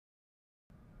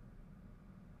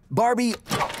Barbie,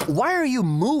 why are you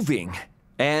moving?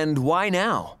 And why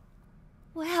now?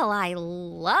 Well, I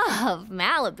love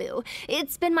Malibu.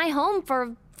 It's been my home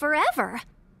for forever.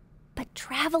 But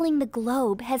traveling the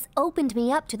globe has opened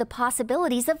me up to the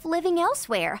possibilities of living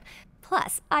elsewhere.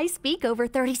 Plus, I speak over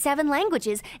 37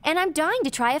 languages, and I'm dying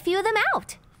to try a few of them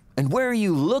out. And where are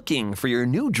you looking for your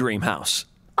new dream house?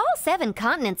 All 7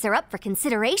 continents are up for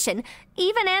consideration,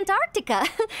 even Antarctica.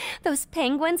 Those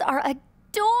penguins are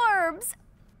adorbs.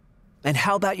 And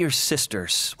how about your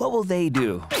sisters? What will they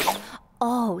do?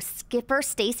 Oh, Skipper,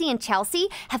 Stacy, and Chelsea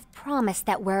have promised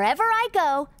that wherever I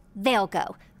go, they'll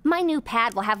go. My new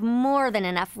pad will have more than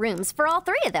enough rooms for all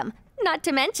 3 of them, not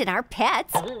to mention our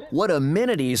pets. What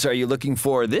amenities are you looking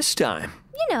for this time?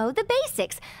 You know, the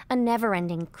basics. A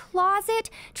never-ending closet,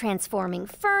 transforming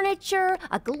furniture,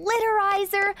 a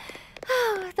glitterizer.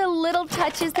 The little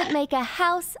touches that make a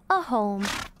house a home.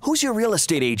 Who's your real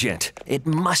estate agent? It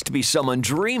must be someone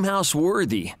dream house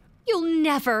worthy. You'll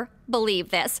never believe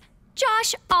this.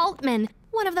 Josh Altman,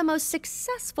 one of the most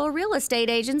successful real estate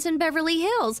agents in Beverly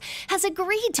Hills, has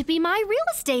agreed to be my real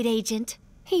estate agent.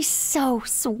 He's so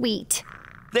sweet.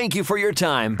 Thank you for your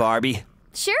time, Barbie.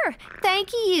 Sure.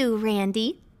 Thank you,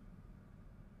 Randy.